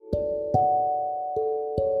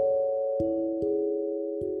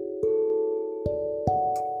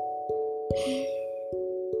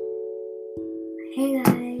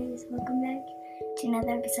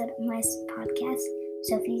another episode of my podcast,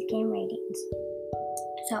 Sophie's Game Ratings.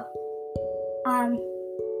 So, I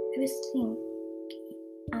was thinking,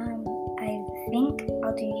 I think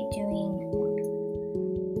I'll be doing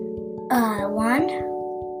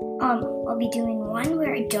I'll be doing one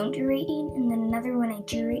where I don't do rating, and then another when I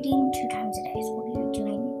do rating 2 times a day. So we'll be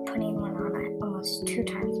putting one on almost 2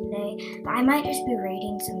 times a day. But I might just be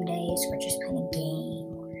rating some days or just playing a game,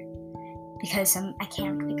 because I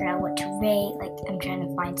can't figure out what to rate. Like, I'm trying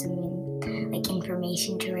to find some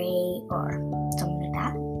information to rate or something like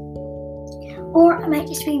that. Or I might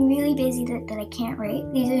just be really busy that I can't rate.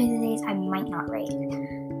 These are the days I might not rate.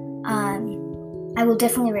 I will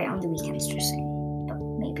definitely rate on the weekends, just saying. But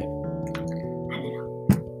maybe. I don't know.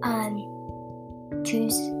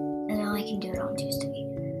 Tuesday, and then I can do it on Tuesday.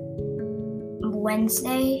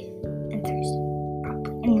 Wednesday and Thursday,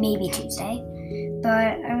 probably. And maybe Tuesday.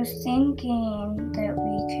 But I was thinking that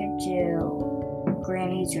we could do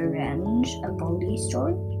Granny's Revenge, a Baldi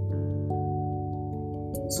story.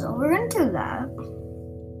 So we're going to do that.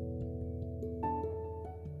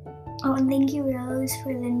 Oh, and thank you, Rose,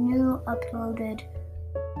 for the new uploaded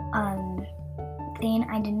thing.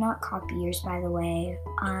 I did not copy yours, by the way.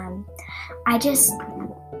 I just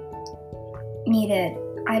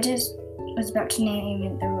was about to name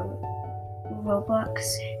it the Roblox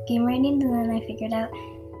game ratings, and then I figured out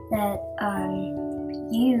that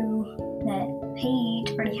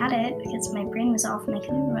Paige already had it because my brain was off and I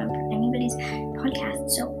couldn't remember anybody's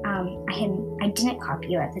podcast. So I didn't copy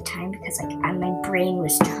you at the time because my brain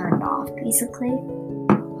was turned off, basically.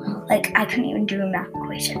 Like, I couldn't even do a math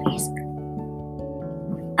equation, basically.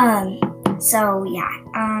 So yeah.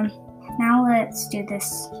 Now let's do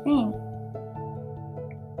this thing.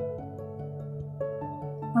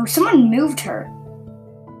 Oh, someone moved her.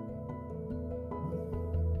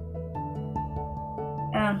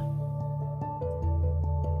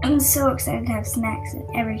 I'm so excited to have snacks and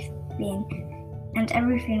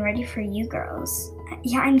everything ready for you girls.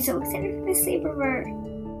 Yeah, I'm so excited for this sleepover.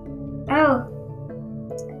 Oh,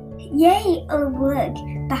 yay! Oh, look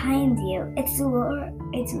behind you. It's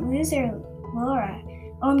loser Laura.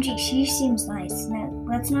 OMG, she seems nice. No,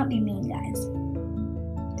 let's not be mean, guys.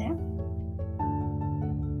 Yeah?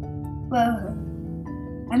 Whoa.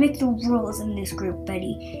 I make the rules in this group,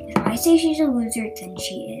 buddy. If I say she's a loser, then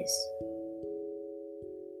she is.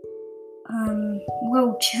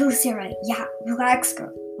 Whoa, chill, Sarah. Yeah, relax,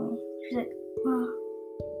 girl. Oh, she's like,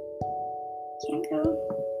 can't go.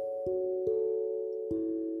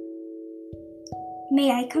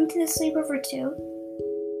 May I come to the sleepover too?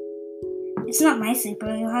 It's not my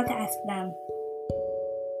sleepover, you'll have to ask them.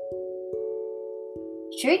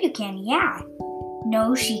 Sure you can, yeah.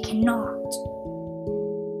 No, she cannot.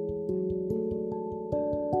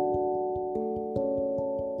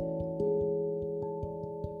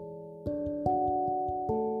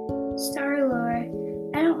 Sorry, Laura.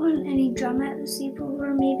 I don't want any drama at the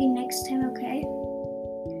sleepover. Maybe next time, okay?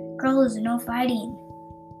 Girls, no fighting.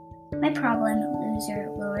 My problem, loser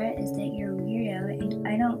Laura, is that you're a weirdo and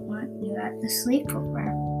I don't want you at the sleepover.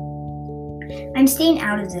 I'm staying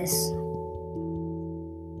out of this.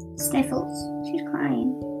 Sniffles. She's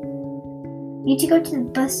crying. Need to go to the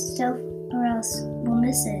bus stop or else we'll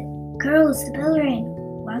miss it. Girls, the bell rang.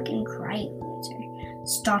 Walk and cry, loser.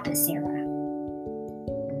 Stop it, Sarah.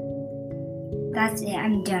 That's it.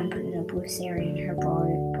 I'm done putting up with Sarah and her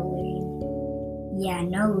bullying. Yeah,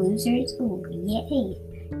 no losers. Ooh, yay.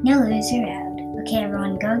 No loser out. Okay,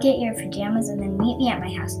 everyone, go get your pajamas and then meet me at my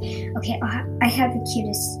house. Okay, I have the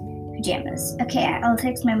cutest pajamas. Okay, I'll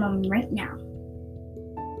text my mom right now.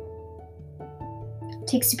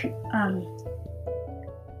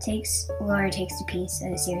 Laura takes the piece.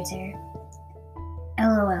 Sarah.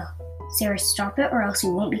 LOL. Sarah, stop it or else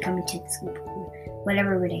you won't be coming to the sleepover.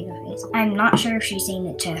 Whatever ridiculous is. I'm not sure if she's saying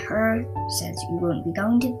it to her, says you won't be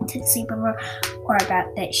going to the sleepover, or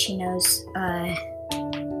about that she knows,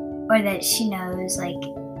 or that she knows, like,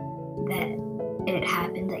 that it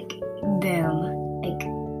happened, like, boom, like,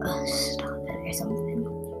 stop it or something.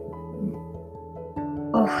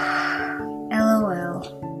 Oh, LOL.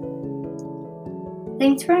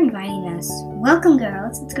 Thanks for inviting us. Welcome,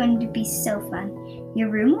 girls. It's going to be so fun. Your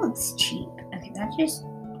room looks cheap. Okay, that's just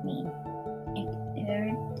mean.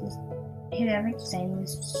 Whoever designed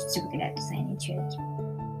this was super good at designing chairs.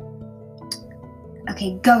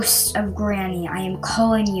 Okay, ghost of Granny, I am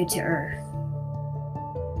calling you to Earth.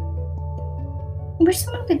 I wish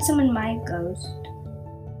someone could summon my ghost.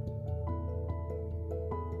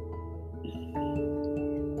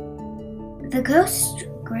 The ghost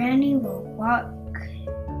Granny will walk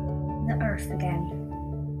the Earth again.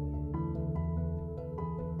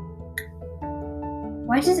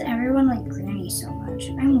 Why does everyone like Granny so much?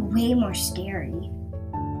 I'm way more scary.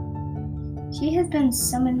 She has been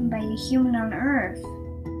summoned by a human on Earth.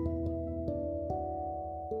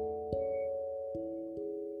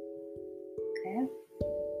 Okay.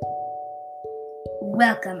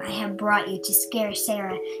 Welcome, I have brought you to scare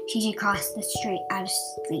Sarah. She's across the street at a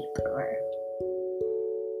sleepover.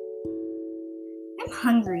 I'm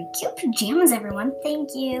hungry. Cute pajamas, everyone. Thank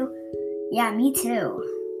you. Yeah, me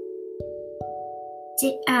too.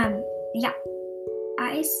 Yeah.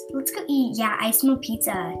 Let's go eat. Yeah, I smell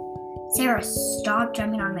pizza. Sarah, stop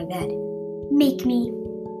jumping on my bed. Make me.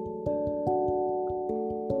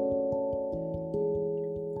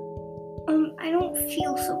 I don't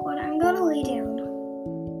feel so good. I'm gonna lay down.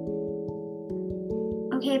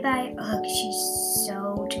 Okay, bye. Ugh, she's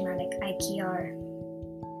so dramatic. IKR.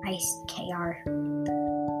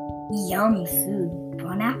 Yummy food.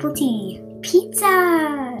 Bon appetit.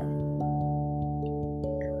 Pizza!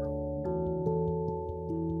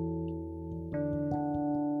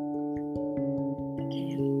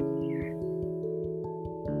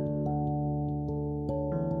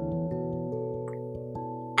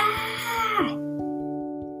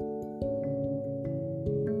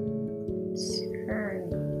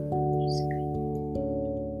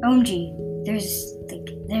 OMG, there's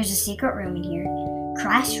a secret room in here.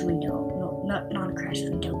 Crash window. No, not a crash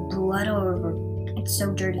window. Blood over. It's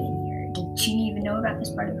so dirty in here. Did she even know about this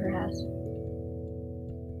part of her house?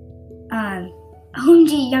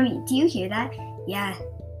 OMG, Yummy, do you hear that? Yeah.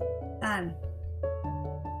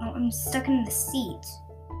 Oh, I'm stuck in the seat.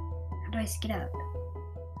 How do I get up?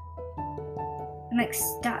 I'm like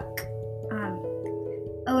stuck.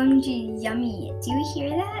 OMG, Yummy, do you hear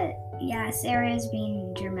that? Yeah, Sarah is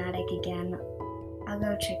being dramatic again. I'll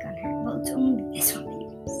go check on her. Well, it's only this one that you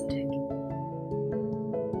can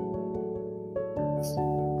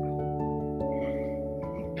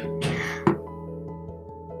check.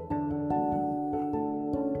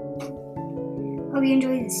 Hope you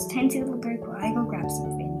enjoy this tiny little break while I go grab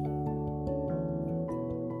something.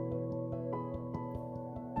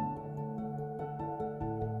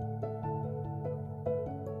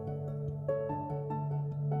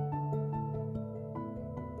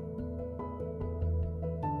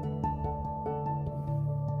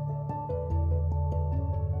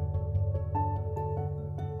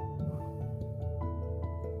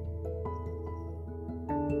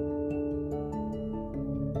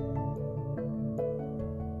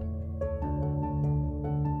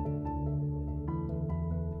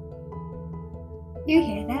 Do you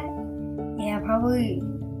hear that? Yeah, probably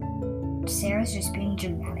Sarah's just being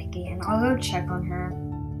dramatic again. I'll go check on her.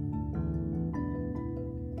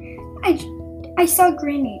 I saw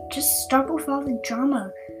Granny. Just stop with all the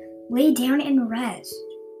drama. Lay down and rest.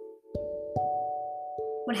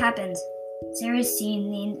 What happens? Sarah's seeing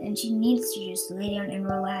me and she needs to just lay down and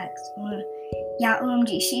relax. Yeah,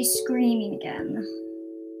 OMG, she's screaming again.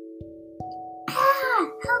 Ah!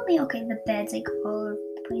 Help me. Okay, the bed's like all over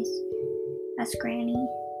the place. That's Granny.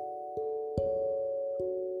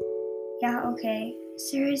 Yeah, okay.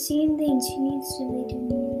 Sarah's seeing things. She needs to lay down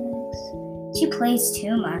and relax. She plays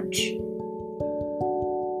too much.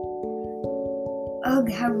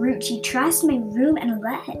 Ugh, how rude. She trashed my room and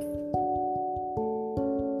left.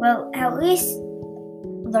 Well, at least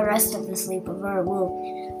the rest of the sleepover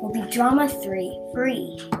will be drama free.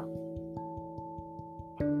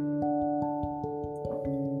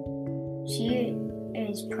 She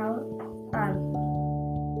is probably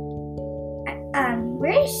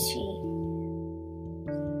where is she?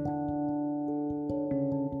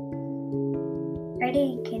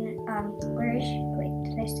 Friday can where is she? Wait,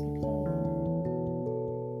 did I skip something?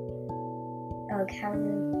 Oh, how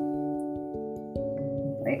rude.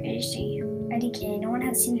 Where is she? IDK, no one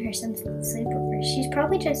has seen her since the sleepover. She's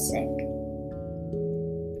probably just sick.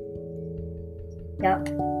 Yup.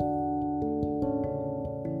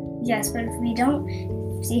 Yes, but if we don't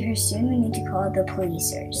see her soon, we need to call the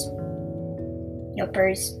policers.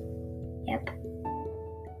 Yuppers. Yep.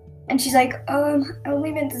 And she's like, I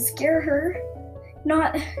only meant to scare her,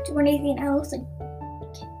 not do anything else, like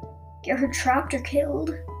get her trapped or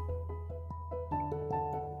killed.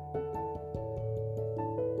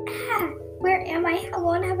 Where am I? How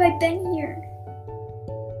long have I been here?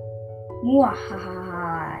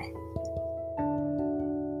 Mwahaha.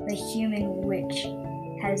 The human witch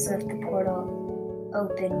has left the portal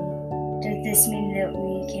open. Does this mean that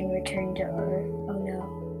we can return to Earth? Oh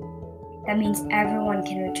no. That means everyone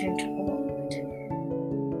can return to Earth.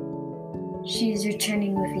 She's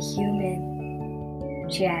returning with a human.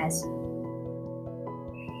 She has.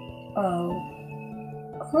 Oh.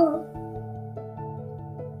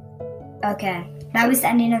 Okay, that was the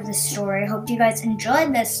ending of the story. Hope you guys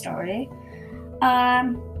enjoyed this story.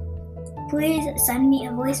 Please send me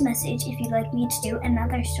a voice message if you'd like me to do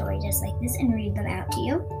another story just like this and read them out to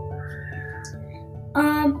you.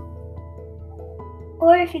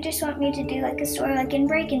 Or if you just want me to do like a story like in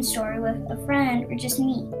Breaking Story with a friend or just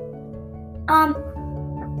me.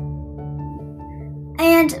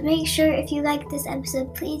 And make sure if you like this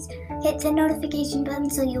episode, please hit the notification button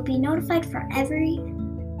so you'll be notified for every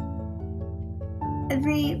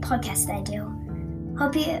podcast that I do.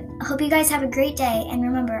 Hope you guys have a great day, and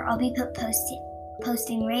remember, I'll be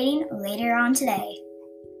posting rating later on today.